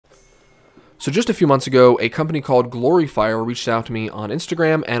So just a few months ago, a company called Gloryfire reached out to me on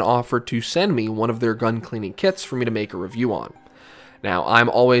Instagram and offered to send me one of their gun cleaning kits for me to make a review on. Now, I'm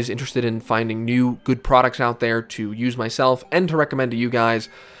always interested in finding new good products out there to use myself and to recommend to you guys,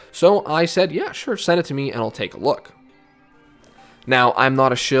 so I said, yeah, sure, send it to me and I'll take a look. Now, I'm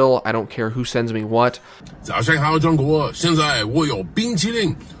not a shill. I don't care who sends me what.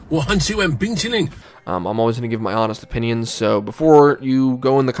 I'm always going to give my honest opinions, so before you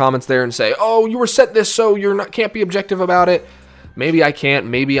go in the comments there and say, oh, you were sent this, so can't be objective about it. Maybe I can't,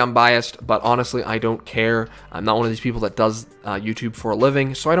 maybe I'm biased, but honestly, I don't care. I'm not one of these people that does YouTube for a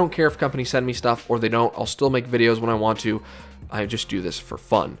living, so I don't care if companies send me stuff or they don't. I'll still make videos when I want to. I just do this for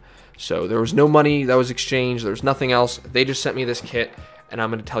fun. So there was no money that was exchanged. There's nothing else. They just sent me this kit, and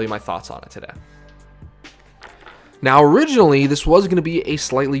I'm going to tell you my thoughts on it today. Now, originally, this was going to be a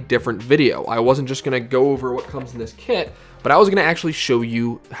slightly different video. I wasn't just going to go over what comes in this kit, but I was going to actually show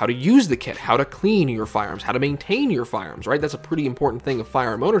you how to use the kit, how to clean your firearms, how to maintain your firearms, right? That's a pretty important thing of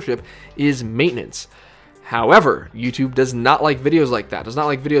firearm ownership is maintenance. However, YouTube does not like videos like that. Does not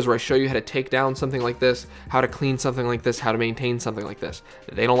like videos where I show you how to take down something like this, how to clean something like this, how to maintain something like this.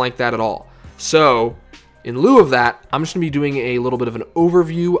 They don't like that at all. So, in lieu of that, I'm just going to be doing a little bit of an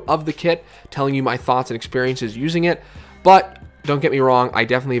overview of the kit, telling you my thoughts and experiences using it. But don't get me wrong, I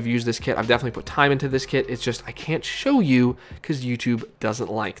definitely have used this kit. I've definitely put time into this kit. It's just I can't show you because YouTube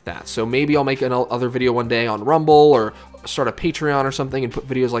doesn't like that. So maybe I'll make another video one day on Rumble or start a Patreon or something and put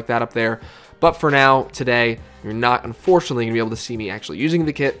videos like that up there. But for now, today, you're not, unfortunately, going to be able to see me actually using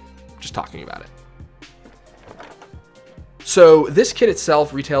the kit, just talking about it. So this kit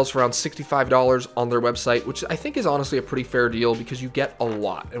itself retails for around $65 on their website, which I think is honestly a pretty fair deal because you get a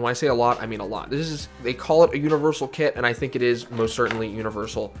lot. And when I say a lot, I mean a lot. They call it a universal kit, and I think it is most certainly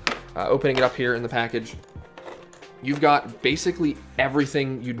universal. Opening it up here in the package, you've got basically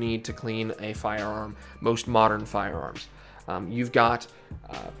everything you need to clean a firearm, most modern firearms. You've got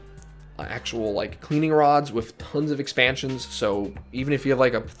actual like cleaning rods with tons of expansions, so even if you have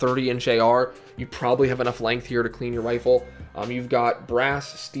like a 30-inch AR, you probably have enough length here to clean your rifle. You've got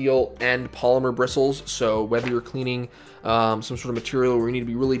brass, steel, and polymer bristles, so whether you're cleaning some sort of material where you need to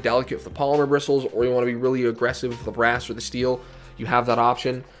be really delicate with the polymer bristles or you want to be really aggressive with the brass or the steel, you have that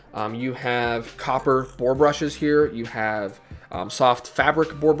option. You have copper bore brushes here, you have soft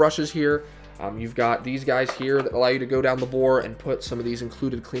fabric bore brushes here. You've got these guys here that allow you to go down the bore and put some of these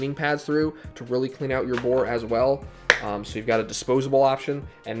included cleaning pads through to really clean out your bore as well. So you've got a disposable option,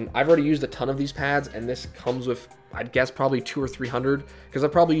 and I've already used a ton of these pads, and this comes with, I'd guess, probably 200 or 300, because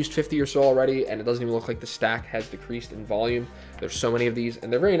I've probably used 50 or so already, and it doesn't even look like the stack has decreased in volume. There's so many of these,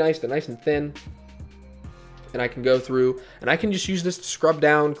 and they're very nice. They're nice and thin, and I can go through, and I can just use this to scrub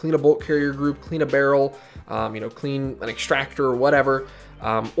down, clean a bolt carrier group, clean a barrel, clean an extractor or whatever.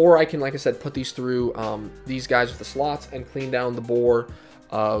 Or I can, like I said, put these through these guys with the slots and clean down the bore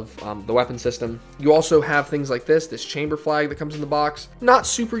of the weapon system. You also have things like this chamber flag that comes in the box. Not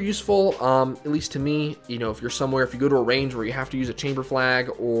super useful, at least to me. If you're somewhere, if you go to a range where you have to use a chamber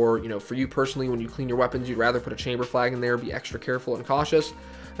flag, or, for you personally, when you clean your weapons, you'd rather put a chamber flag in there, be extra careful and cautious.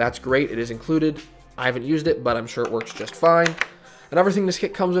 That's great. It is included. I haven't used it, but I'm sure it works just fine. Another thing this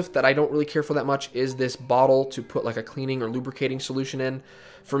kit comes with that I don't really care for that much is this bottle to put like a cleaning or lubricating solution in.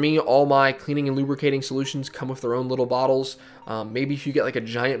 For me, all my cleaning and lubricating solutions come with their own little bottles. Maybe if you get like a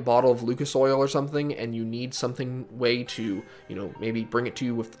giant bottle of Lucas oil or something and you need something way to, maybe bring it to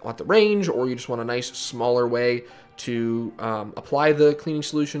you at the range, or you just want a nice smaller way to apply the cleaning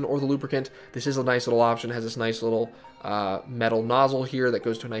solution or the lubricant, this is a nice little option. It has this nice little metal nozzle here that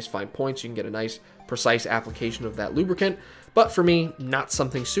goes to a nice fine point, so you can get a nice precise application of that lubricant. But for me, not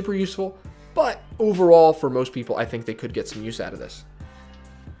something super useful, but overall for most people, I think they could get some use out of this.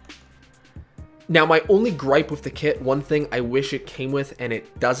 Now, my only gripe with the kit, one thing I wish it came with and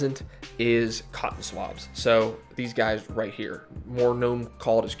it doesn't, is cotton swabs. So these guys right here, more known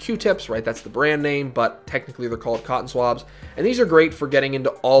called as Q-tips, right? That's the brand name, but technically they're called cotton swabs. And these are great for getting into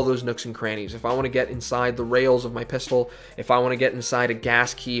all those nooks and crannies. If I want to get inside the rails of my pistol, if I want to get inside a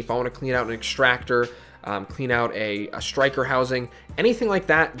gas key, if I want to clean out an extractor, clean out a striker housing, anything like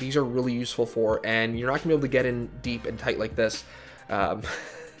that, these are really useful for, and you're not going to be able to get in deep and tight like this.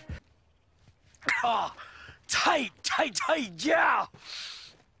 Tight, yeah!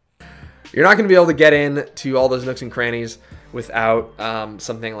 You're not going to be able to get in to all those nooks and crannies without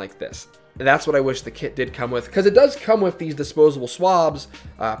something like this. That's what I wish the kit did come with, because it does come with these disposable swabs,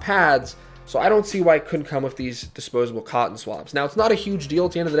 pads, so I don't see why it couldn't come with these disposable cotton swabs. Now, it's not a huge deal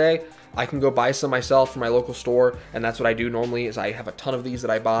at the end of the day. I can go buy some myself from my local store, and that's what I do normally, is I have a ton of these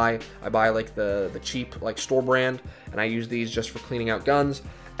that I buy. I buy like the cheap like store brand, and I use these just for cleaning out guns.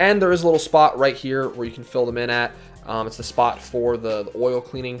 And there is a little spot right here where you can fill them in at. It's the spot for the oil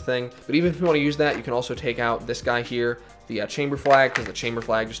cleaning thing. But even if you want to use that, you can also take out this guy here, the chamber flag, because the chamber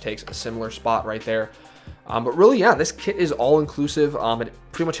flag just takes a similar spot right there. But really, yeah, this kit is all-inclusive. It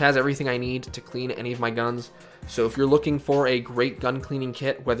pretty much has everything I need to clean any of my guns. So if you're looking for a great gun cleaning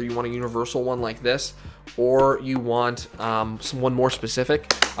kit, whether you want a universal one like this, or you want one more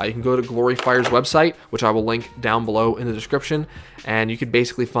specific, you can go to Gloryfire's website, which I will link down below in the description, and you could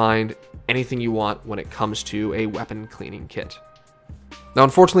basically find anything you want when it comes to a weapon cleaning kit. Now,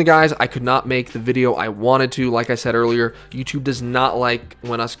 unfortunately, guys, I could not make the video I wanted to. Like I said earlier, YouTube does not like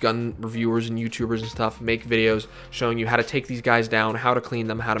when us gun reviewers and YouTubers and stuff make videos showing you how to take these guys down, how to clean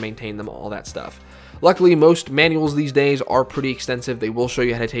them, how to maintain them, all that stuff. Luckily, most manuals these days are pretty extensive. They will show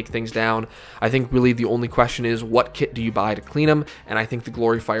you how to take things down. I think really the only question is, what kit do you buy to clean them? And I think the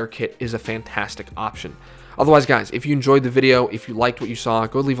Gloryfire kit is a fantastic option. Otherwise, guys, if you enjoyed the video, if you liked what you saw,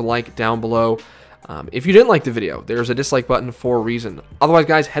 go leave a like down below. If you didn't like the video, there's a dislike button for a reason. Otherwise,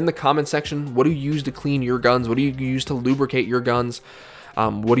 guys, head in the comment section. What do you use to clean your guns? What do you use to lubricate your guns?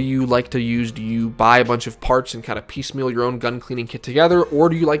 What do you like to use? Do you buy a bunch of parts and kind of piecemeal your own gun cleaning kit together? Or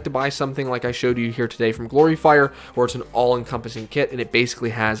do you like to buy something like I showed you here today from Gloryfire, where it's an all-encompassing kit and it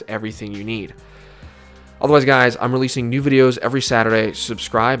basically has everything you need? Otherwise, guys, I'm releasing new videos every Saturday.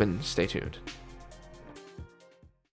 Subscribe and stay tuned.